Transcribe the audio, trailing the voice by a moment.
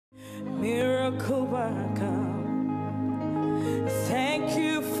Thank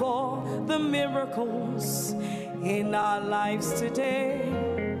you for the miracles in our lives today.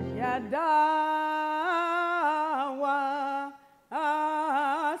 Yadawa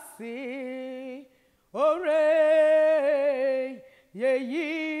asi ore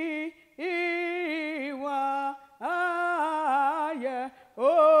yeyi iwa ya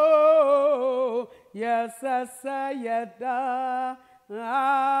oh yes yada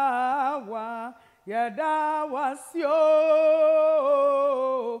awa yada wasio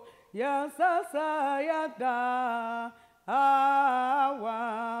yes yada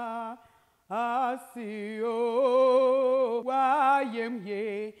awa asio wa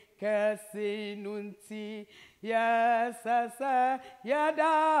yemye kasinunti yes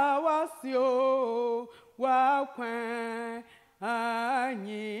yada wasio wa kwen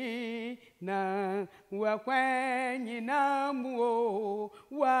anyi na wa kwen na mu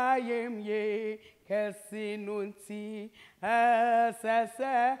wa yemye kasinunti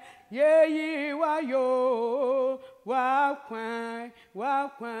asasa yeyi wa yo wa kwen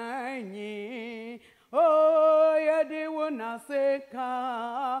yi oh yedi wona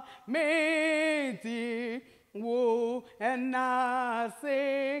seka meti wo ena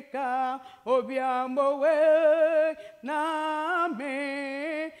seka obiambo we na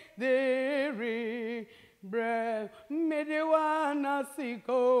me deri bre mediwana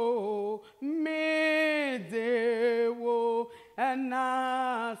siko medewo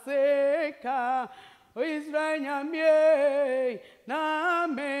ena seka Israel nyamie na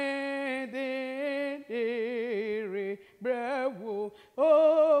me deri brewo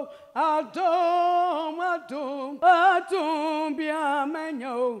oh atum bia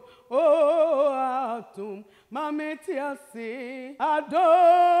menyo oh atum mameti ase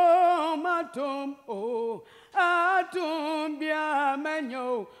atum oh atum bia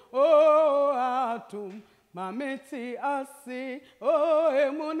menyo oh atum mameti ase oh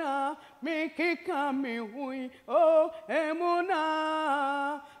emuna mikika mi hui oh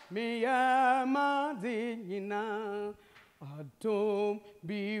emuna mi amadina adom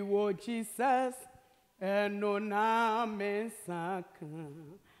be what Jesus and no na mesaka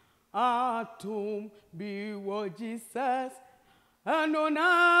atom be what Jesus and no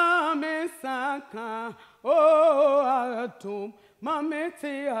na mesaka oh atom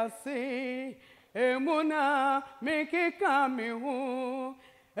mameti ase emuna mikika mi hu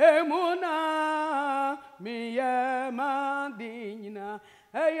emuna mi amadina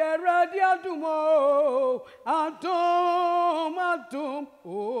eye radia dumo atum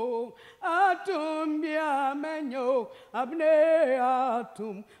oh atum bia menyo abne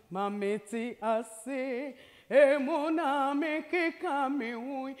atum mameti ase emuna mikika mi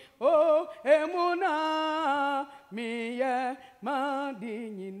hu oh emuna mi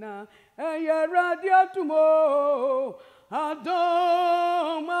amadina eye radia dumo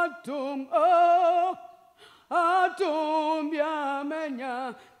atum oh atum bia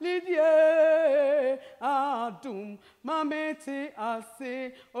menya lidie atum mameti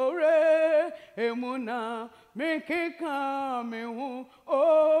ase ore emuna mikika me hu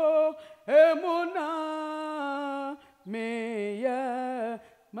oh emuna meya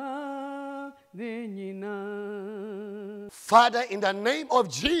ma dinyina. Father, in the name of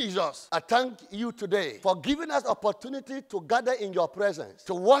Jesus, I thank you today for giving us opportunity to gather in your presence,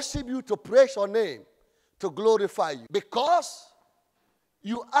 to worship you, to praise your name, to glorify you. Because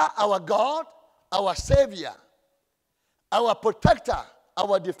you are our God, our Savior, our protector,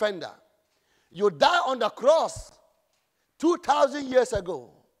 our defender. You died on the cross 2,000 years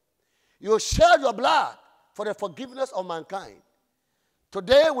ago. You shed your blood for the forgiveness of mankind.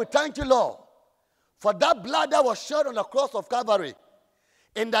 Today we thank you, Lord, for that blood that was shed on the cross of Calvary.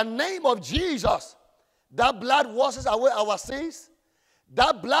 In the name of Jesus, that blood washes away our sins.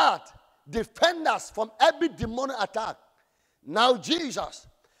 That blood defends us from every demonic attack. Now Jesus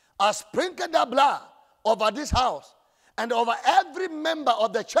has sprinkled that blood over this house and over every member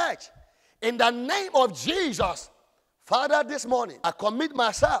of the church. In the name of Jesus, Father, this morning, I commit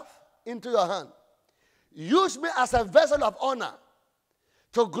myself into your hand. Use me as a vessel of honor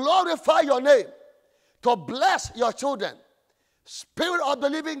to glorify your name, to bless your children. Spirit of the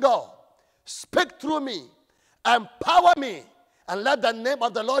living God, speak through me, empower me, and let the name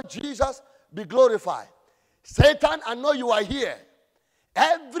of the Lord Jesus be glorified. Satan, I know you are here.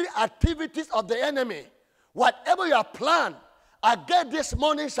 Every activities of the enemy, whatever you have planned against this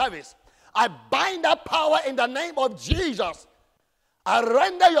morning service, I bind that power in the name of Jesus. I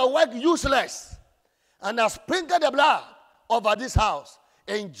render your work useless, and I sprinkle the blood over this house.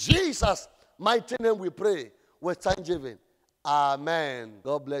 In Jesus' mighty name we pray with thanksgiving. Amen.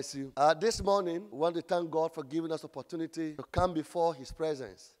 God bless you. This morning, we want to thank God for giving us opportunity to come before His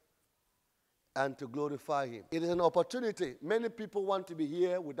presence and to glorify Him. It is an opportunity. Many people want to be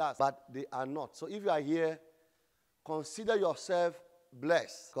here with us, but they are not. So if you are here, consider yourself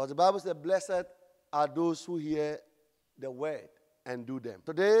blessed. Because the Bible says, blessed are those who hear the word and do them.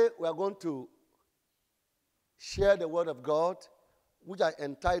 Today, we are going to share the word of God, which I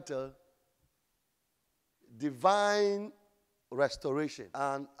entitled Divine Restoration.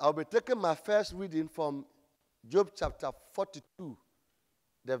 And I'll be taking my first reading from Job chapter 42,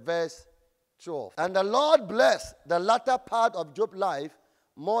 the verse 12. And the Lord blessed the latter part of Job's life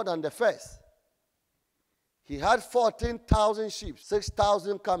more than the first. He had 14,000 sheep,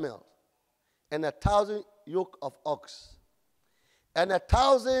 6,000 camels, and 1,000 yoke of ox, and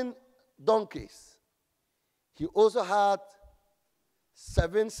 1,000 donkeys. He also had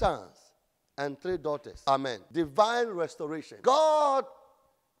 7 sons and 3 daughters. Amen. Divine restoration. God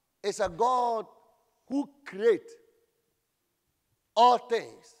is a God who creates all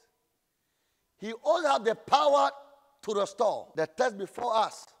things. He also has the power to restore. The text before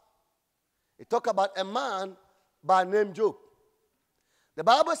us, it talks about a man by name Job. The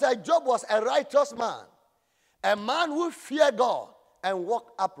Bible says Job was a righteous man, a man who feared God and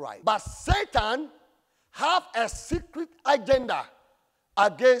walked upright. But Satan had a secret agenda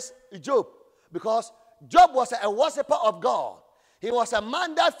against Job, because Job was a worshiper of God. He was a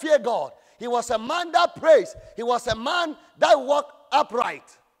man that feared God. He was a man that praised. He was a man that walked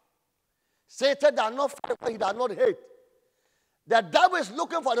upright. Satan does not fight what he does not hate. The devil is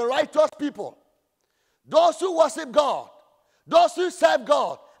looking for the righteous people, those who worship God, those who serve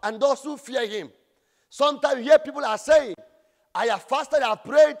God, and those who fear Him. Sometimes you hear people are saying, I have fasted, I have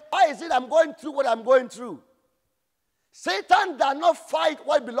prayed. Why is it I'm going through what I'm going through? Satan does not fight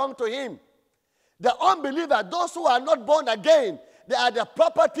what belongs to him. The unbeliever, those who are not born again, they are the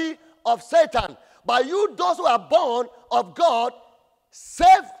property of Satan. But you, those who are born of God,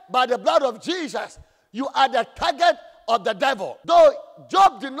 saved by the blood of Jesus, you are the target of the devil. Though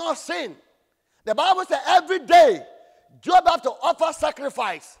Job did not sin, the Bible says every day Job had to offer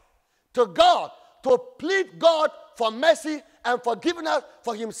sacrifice to God to plead God for mercy and forgiveness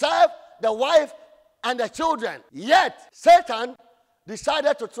for himself, the wife, and the children. Yet Satan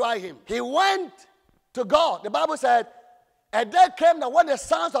decided to try him. He went to God. The Bible said, a day came that when the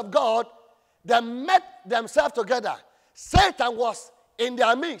sons of God, they met themselves together. Satan was in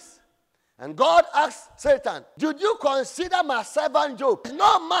their midst. And God asked Satan, did you consider my servant Job? There's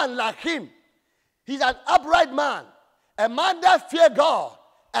no man like him. He's an upright man, a man that fears God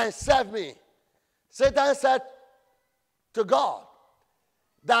and serves me. Satan said to God,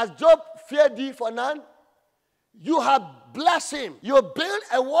 does Job fear thee for none? You have blessed him. You build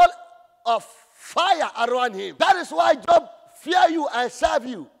a wall of fire around him. That is why Job fear you and serve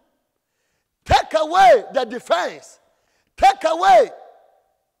you. Take away the defense. Take away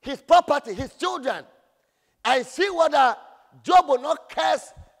his property, his children, and see whether Job will not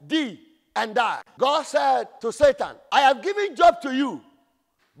curse thee and die. God said to Satan, I have given Job to you,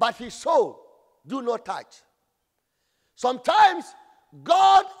 but his soul do not touch. Sometimes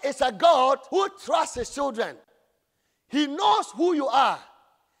God is a God who trusts his children. He knows who you are.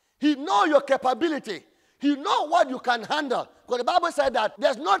 He knows your capability. He knows what you can handle. Because the Bible said that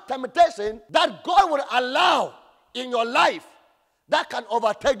there's no temptation that God will allow in your life that can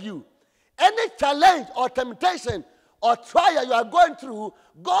overtake you. Any challenge or temptation or trial you are going through,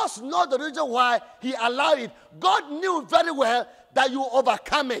 God knows the reason why he allowed it. God knew very well that you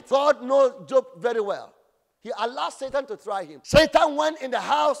overcome it. God knows Job very well. He allowed Satan to try him. Satan went in the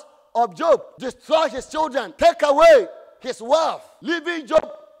house of Job, destroyed his children, take away his wealth, leaving Job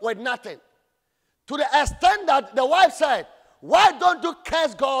with nothing. To the extent that the wife said, why don't you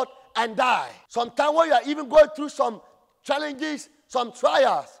curse God and die? Sometimes when you are even going through some challenges, some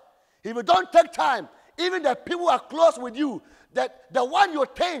trials, if you don't take time, even the people who are close with you, that the one you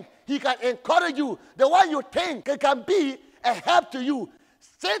think he can encourage you, the one you think he can be a help to you,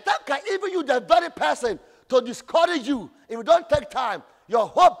 Satan can even use the very person to discourage you. If you don't take time, your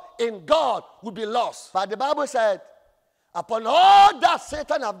hope in God will be lost. But the Bible said, upon all that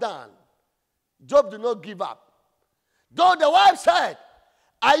Satan have done, Job did not give up. Though the wife said,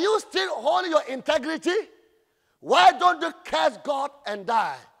 are you still holding your integrity? Why don't you curse God and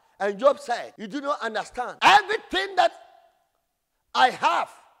die? And Job said, you do not understand. Everything that I have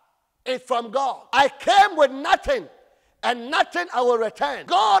is from God. I came with nothing, and nothing I will return.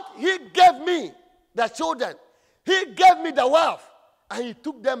 God, he gave me the children. He gave me the wealth, and he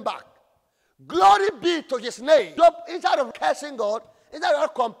took them back. Glory be to his name. Job, instead of cursing God, instead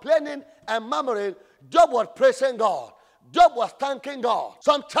of complaining and murmuring, Job was praising God. Job was thanking God.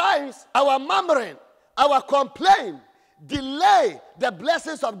 Sometimes our murmuring, our complaint, delay the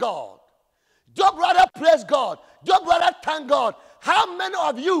blessings of God. Job rather praise God. Job rather thank God. How many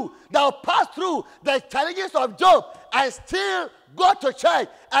of you that will pass through the challenges of Job and still go to church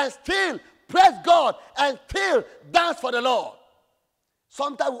and still praise God and still dance for the Lord?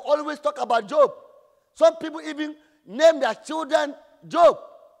 Sometimes we always talk about Job. Some people even name their children Job.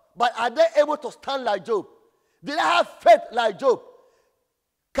 But are they able to stand like Job? Did they have faith like Job?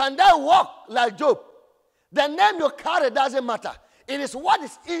 Can they walk like Job? The name you carry doesn't matter. It is what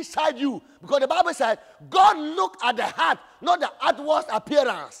is inside you. Because the Bible said, God looked at the heart, not the outward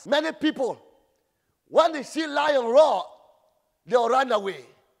appearance. Many people, when they see lion roar, they'll run away.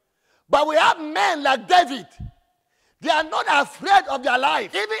 But we have men like David. They are not afraid of their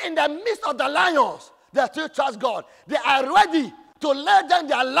life. Even in the midst of the lions, they still trust God. They are ready to lay down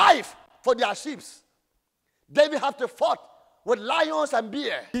their life for their sheep. David had to fight with lions and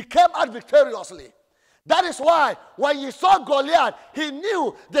bear. He came out victoriously. That is why when he saw Goliath, he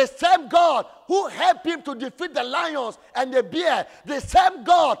knew the same God who helped him to defeat the lions and the bear, the same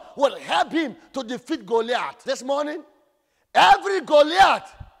God will help him to defeat Goliath. This morning, every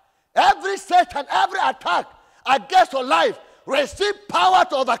Goliath, every Satan, every attack against your life, receive power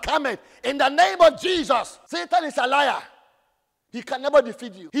to overcome it in the name of Jesus. Satan is a liar. He can never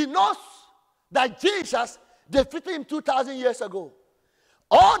defeat you. He knows that Jesus defeated him 2,000 years ago.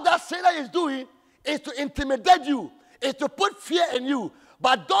 All that Satan is doing is to intimidate you, is to put fear in you.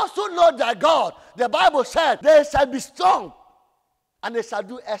 But those who know their God, the Bible said, they shall be strong and they shall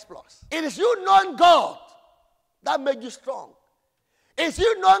do exploits. It is you knowing God that makes you strong. It's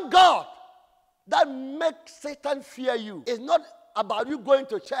you knowing God that makes Satan fear you. It's not about you going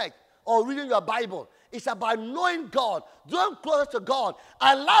to church or reading your Bible. It's about knowing God, drawing closer to God.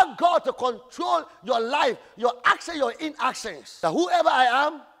 Allow God to control your life, your actions, your inactions. That whoever I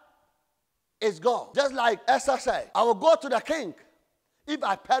am is God. Just like Esther said, I will go to the king. If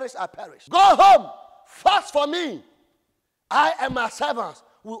I perish, I perish. Go home, fast for me. I and my servants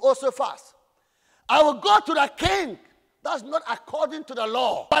will also fast. I will go to the king. That's not according to the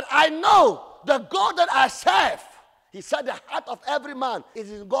law. But I know the God that I serve. He said the heart of every man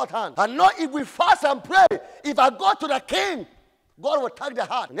is in God's hand. I know if we fast and pray, if I go to the king, God will take the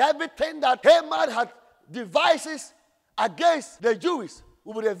heart. And everything that Haman had devices against the Jews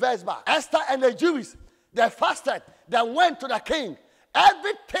will be reversed back. Esther and the Jews, they fasted, they went to the king.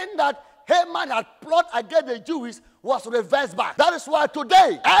 Everything that Haman had plotted against the Jews was reversed back. That is why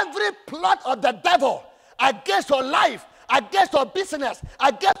today, every plot of the devil against your life, against your business,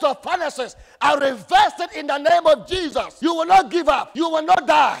 against your finances, are reversed in the name of Jesus. You will not give up. You will not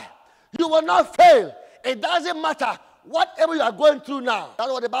die. You will not fail. It doesn't matter whatever you are going through now.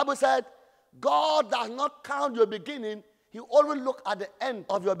 That's what the Bible said. God does not count your beginning. He always looks at the end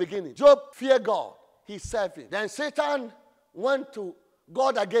of your beginning. Job feared God. He served him. Then Satan went to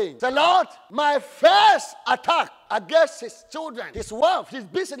God again. Say, Lord, my first attack against his children, his wealth, his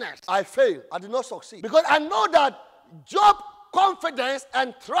business, I failed. I did not succeed. Because I know that Job's confidence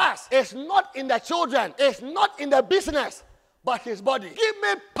and trust is not in the children, it's not in the business, but his body. Give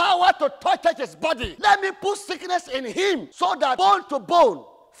me power to touch his body. Let me put sickness in him so that bone to bone,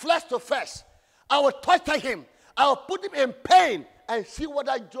 flesh to flesh, I will touch him. I will put him in pain and see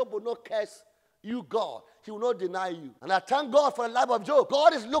whether Job will not curse you, God. He will not deny you. And I thank God for the life of Job.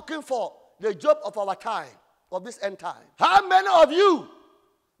 God is looking for the Job of our time, of this end time. How many of you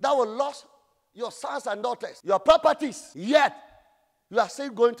that will lose your sons and daughters, your properties, yet you are still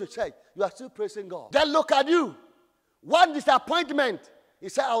going to church, you are still praising God? Then look at you. One disappointment, he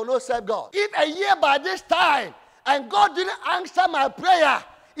said, I will not serve God. If a year by this time, and God didn't answer my prayer,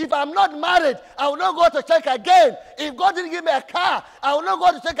 if I'm not married, I will not go to church again. If God didn't give me a car, I will not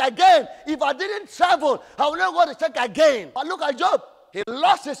go to church again. If I didn't travel, I will not go to church again. But look at Job. He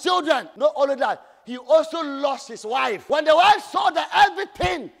lost his children. Not only that, he also lost his wife. When the wife saw that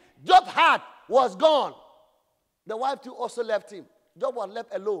everything Job had was gone, the wife too also left him. Job was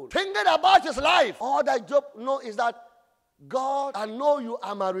left alone, thinking about his life. All that Job knows is that, God, I know you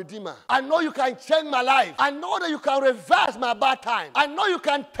are my redeemer. I know you can change my life. I know that you can reverse my bad time. I know you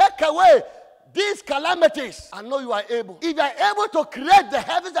can take away these calamities. I know you are able. If you are able to create the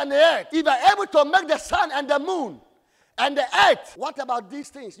heavens and the earth, if you are able to make the sun and the moon and the earth, what about these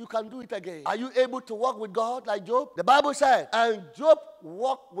things? You can do it again. Are you able to walk with God like Job? The Bible said, and Job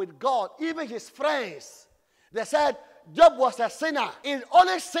walked with God. Even his friends, they said, Job was a sinner. It's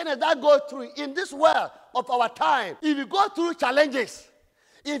only sinners that go through in this world of our time. If you go through challenges,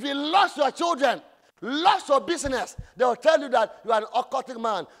 if you lost your children, lost your business, they will tell you that you are an occultic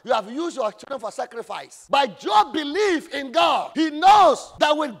man. You have used your children for sacrifice. But Job believed in God. He knows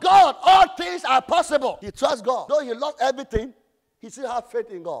that with God, all things are possible. He trusts God. Though he lost everything, he still had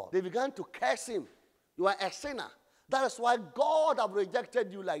faith in God. They began to curse him. You are a sinner. That is why God have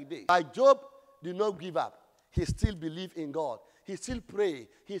rejected you like this. But Job did not give up. He still believed in God. He still prayed.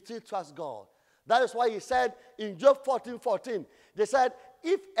 He still trusts God. That is why he said in Job 14:14, they said,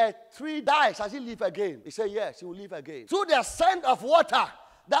 if a tree dies, shall he live again? He said, yes, he will live again. Through the scent of water,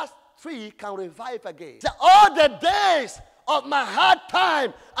 that tree can revive again. He said, all the days of my hard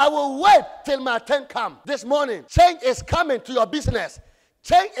time, I will wait till my turn comes. This morning, change is coming to your business.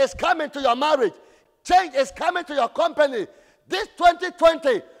 Change is coming to your marriage. Change is coming to your company. This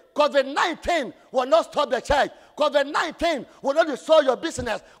 2020, COVID-19 will not stop the church. COVID-19 will not destroy your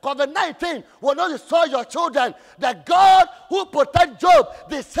business. COVID-19 will not destroy your children. The God who protects Job,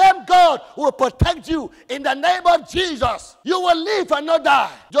 the same God will protect you in the name of Jesus. You will live and not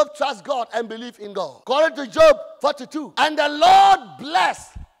die. Job trusts God and believes in God. According to Job 42. And the Lord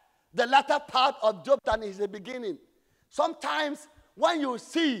blessed the latter part of Job than is the beginning. Sometimes when you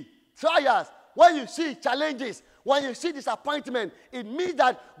see trials, when you see challenges, when you see disappointment, it means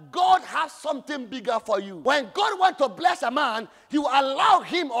that God has something bigger for you. When God wants to bless a man, he will allow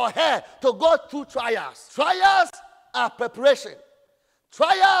him or her to go through trials. Trials are preparation.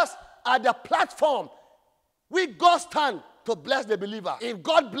 Trials are the platform we God stand to bless the believer. If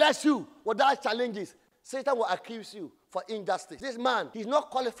God bless you without challenges, Satan will accuse you for injustice. This man, he's not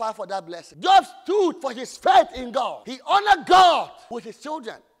qualified for that blessing. Job stood for his faith in God. He honored God with his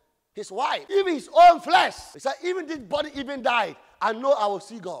children, his wife, even his own flesh. He said, even this body even died, I know I will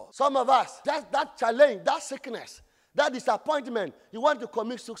see God. Some of us, that challenge, that sickness, that disappointment, you want to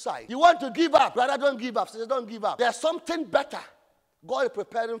commit suicide. You want to give up. Brother, don't give up. Sister, don't give up. There's something better God is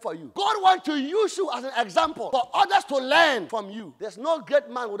preparing for you. God wants to use you as an example for others to learn from you. There's no great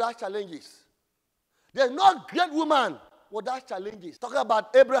man without challenges. There's no great woman without challenges. Talk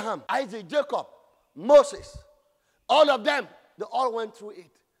about Abraham, Isaac, Jacob, Moses. All of them, they all went through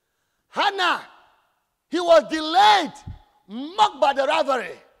it. Hannah, he was delayed, mocked by the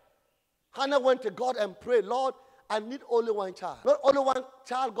rivalry. Hannah went to God and prayed, Lord, I need only one child. Not only one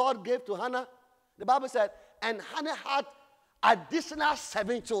child God gave to Hannah. The Bible said, and Hannah had additional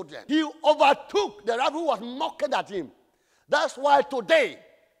 7 children. He overtook the rival who was mocking at him. That's why today,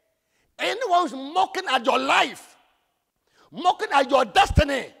 anyone who's mocking at your life, mocking at your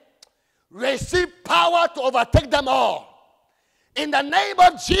destiny, receive power to overtake them all. In the name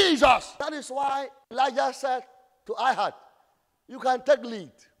of Jesus. That is why Elijah said to Ahab, you can take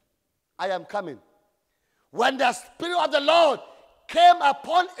lead. I am coming. When the Spirit of the Lord came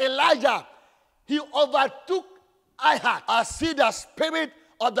upon Elijah, he overtook Ahab. I see the Spirit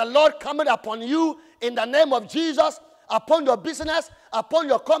of the Lord coming upon you in the name of Jesus, upon your business, upon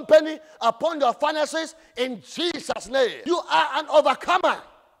your company, upon your finances, in Jesus' name. You are an overcomer.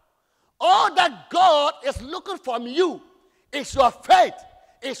 All that God is looking from you is your faith,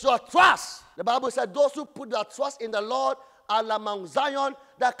 is your trust. The Bible said those who put their trust in the Lord are like Mount Zion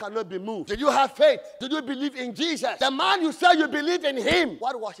that cannot be moved. Did you have faith? Did you believe in Jesus? The man you said you believe in him,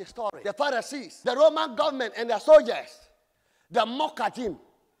 what was his story? The Pharisees, the Roman government and the soldiers, they mocked at him.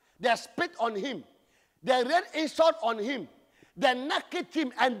 They spit on him. They rained insult on him. They naked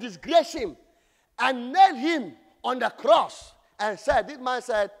him and disgraced him and nailed him on the cross and said, this man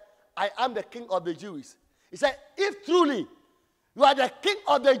said, I am the king of the Jews. He said, if truly you are the king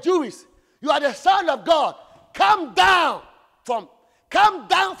of the Jews, you are the Son of God, come down from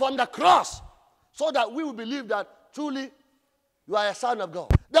the cross so that we will believe that truly you are a son of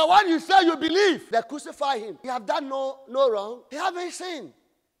God. The one you say you believe, they crucify him. He have done no wrong. He haven't sinned.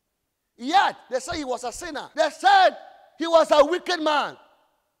 Yet, they say he was a sinner. They said he was a wicked man.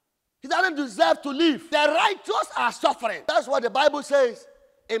 He doesn't deserve to live. The righteous are suffering. That's what the Bible says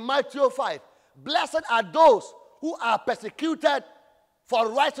in Matthew 5. Blessed are those who are persecuted for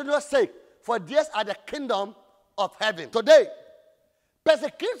righteousness' sake, for theirs are the kingdom of heaven. Today,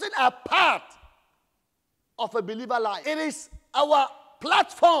 persecution are part of a believer life. It is our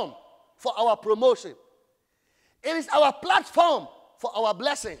platform for our promotion. It is our platform for our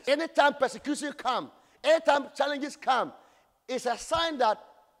blessings. Anytime persecution comes, anytime challenges come, it's a sign that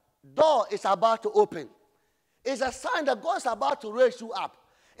door is about to open. It's a sign that God is about to raise you up.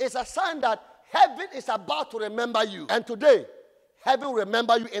 It's a sign that heaven is about to remember you. And today, heaven will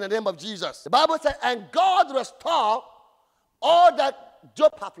remember you in the name of Jesus. The Bible says, and God restore all that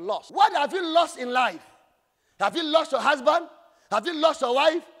Job have lost. What have you lost in life? Have you lost your husband? Have you lost your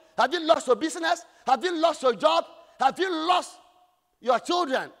wife? Have you lost your business? Have you lost your job? Have you lost your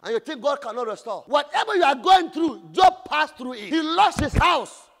children, and you think God cannot restore. Whatever you are going through, Job passed through it. He lost his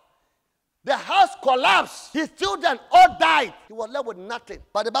house. The house collapsed. His children all died. He was left with nothing.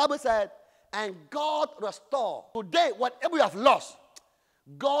 But the Bible said, and God restored. Today, whatever you have lost,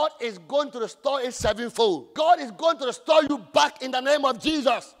 God is going to restore it sevenfold. God is going to restore you back in the name of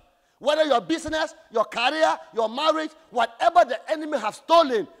Jesus. Whether your business, your career, your marriage, whatever the enemy has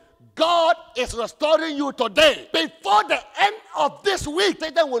stolen, God is restoring you today. Before the end of this week,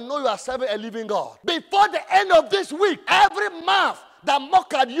 Satan will know you are serving a living God. Before the end of this week, every mouth that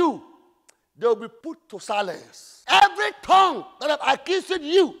mock at you, they will be put to silence. Every tongue that have accused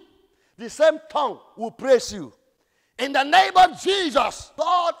you, the same tongue will praise you. In the name of Jesus,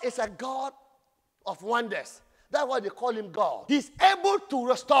 God is a God of wonders. That's why they call him God. He's able to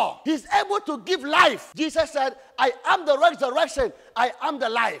restore. He's able to give life. Jesus said, I am the resurrection. I am the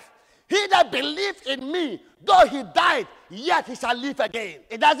life. He that believes in me, though he died, yet he shall live again.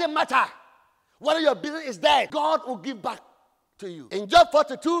 It doesn't matter whether your business is dead. God will give back to you. In Job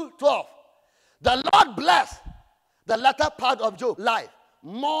 42:12, the Lord blessed the latter part of Job's life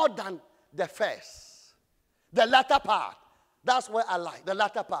more than the first. The latter part. That's where I like the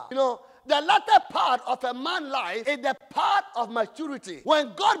latter part. You know, the latter part of a man's life is the part of maturity.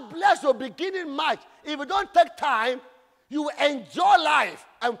 When God bless your beginning much, if you don't take time, you will enjoy life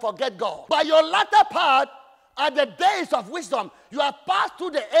and forget God. But your latter part are the days of wisdom. You have passed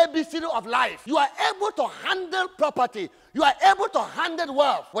through the ABC of life. You are able to handle property. You are able to handle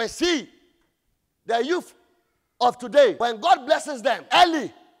wealth. We see the youth of today, when God blesses them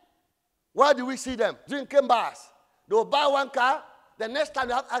early, where do we see them? Drinking bars. They will buy one car. The next time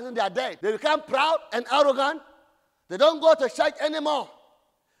they have accident, they are dead. They become proud and arrogant. They don't go to church anymore.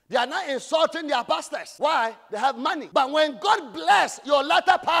 They are not insulting their pastors. Why? They have money. But when God bless your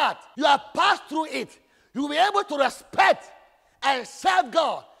latter part, you have passed through it. You will be able to respect and serve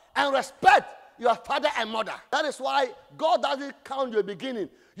God and respect your father and mother. That is why God doesn't count your beginning.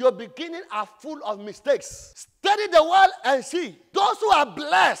 Your beginning are full of mistakes. Study the world and see. Those who are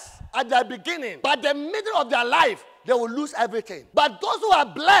blessed at their beginning, but the middle of their life, they will lose everything. But those who are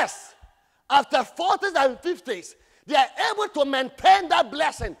blessed after 40s and 50s, they are able to maintain that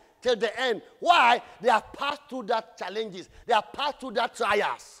blessing till the end. Why? They have passed through that challenges. They have passed through that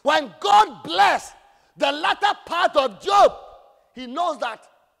trials. When God bless the latter part of Job, he knows that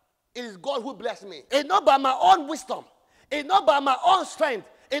it is God who blessed me. It's not by my own wisdom. It's not by my own strength.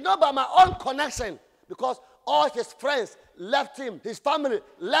 It's not by my own connection. Because all his friends left him. His family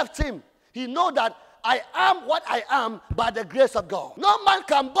left him. He knows that I am what I am by the grace of God. No man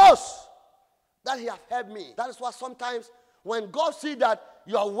can boast that he has helped me. That is why sometimes when God sees that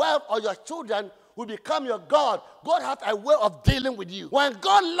your wealth or your children will become your God, God has a way of dealing with you. When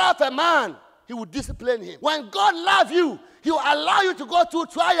God loves a man, he will discipline him. When God loves you, he will allow you to go through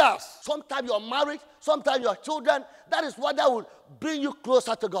trials. Sometimes your marriage, sometimes your children, that is what that will bring you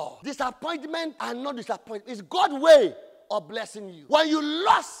closer to God. Disappointment and not disappointment. It's God's way of blessing you. When you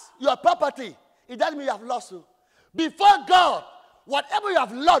lost your property, it doesn't mean you have lost you. Before God, whatever you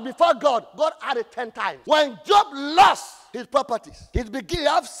have lost before God, God added 10 times. When Job lost his properties, his beginning, he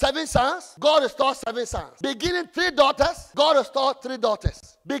have 7 sons, God restored 7 sons. Beginning 3 daughters, God restored 3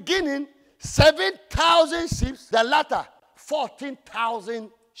 daughters. Beginning 7,000 sheep, the latter 14,000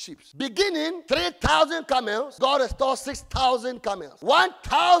 sheep. Beginning 3,000 camels, God restored 6,000 camels.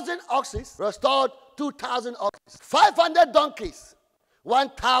 1,000 oxen, restored 2,000 oxen. 500 donkeys,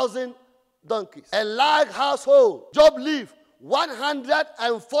 1,000 donkeys. A large household. Job lived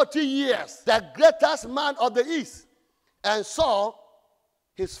 140 years, the greatest man of the East, and saw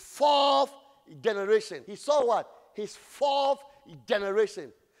his 4th generation. He saw what? His 4th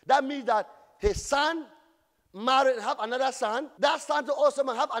generation. That means that his son married, have another son. That son also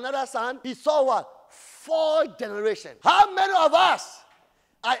have another son. He saw what? 4 generations. How many of us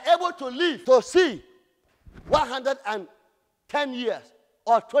are able to live to see 110 years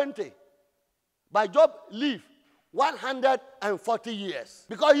or 20? But Job lived 140 years.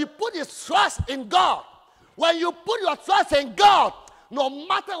 Because he put his trust in God. When you put your trust in God, no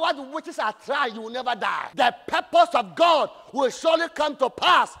matter what witches are trying, you will never die. The purpose of God will surely come to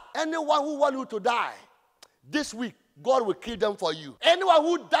pass. Anyone who wants you to die, this week, God will kill them for you. Anyone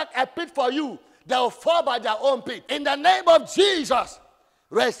who dug a pit for you, they will fall by their own pit. In the name of Jesus,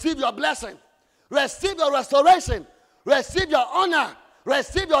 receive your blessing. Receive your restoration. Receive your honor.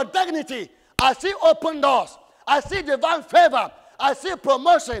 Receive your dignity. I see open doors. I see divine favor. I see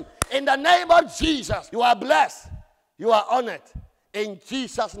promotion. In the name of Jesus, you are blessed. You are honored. In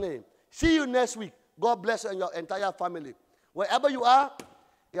Jesus' name. See you next week. God bless you and your entire family. Wherever you are,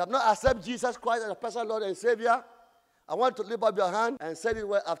 you have not accepted Jesus Christ as a personal Lord and Savior, I want to lift up your hand and say it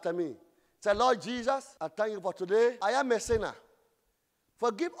well after me. Say, Lord Jesus, I thank you for today. I am a sinner.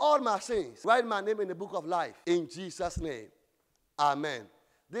 Forgive all my sins. Write my name in the book of life. In Jesus' name. Amen.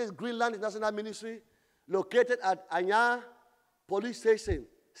 This is Greenland International Ministry, located at Anya Police Station,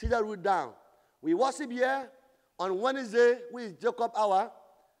 Cedar Road Down. We worship here on Wednesday, which is Jacob hour,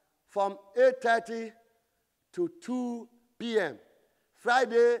 from 8:30 to 2 p.m.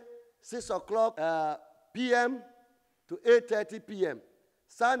 Friday, 6 o'clock p.m. to 8:30 p.m.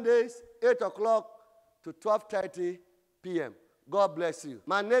 Sundays, 8 o'clock to 12:30 p.m. God bless you.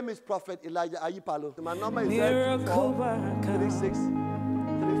 My name is Prophet Elijah Ayipallo. My number is 36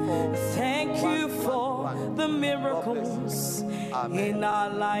 34. Thank you for the miracles in our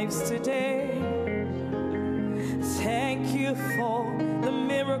lives today. Thank you for the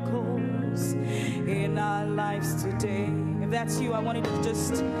miracles in our lives today. If that's you, I want you to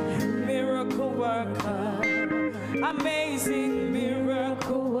just miracle worker, amazing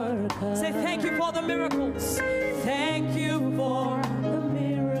miracle worker. Say thank you for the miracles. Thank you for the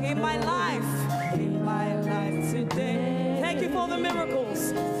miracles in my life today. Thank you for the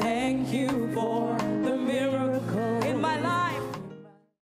miracles.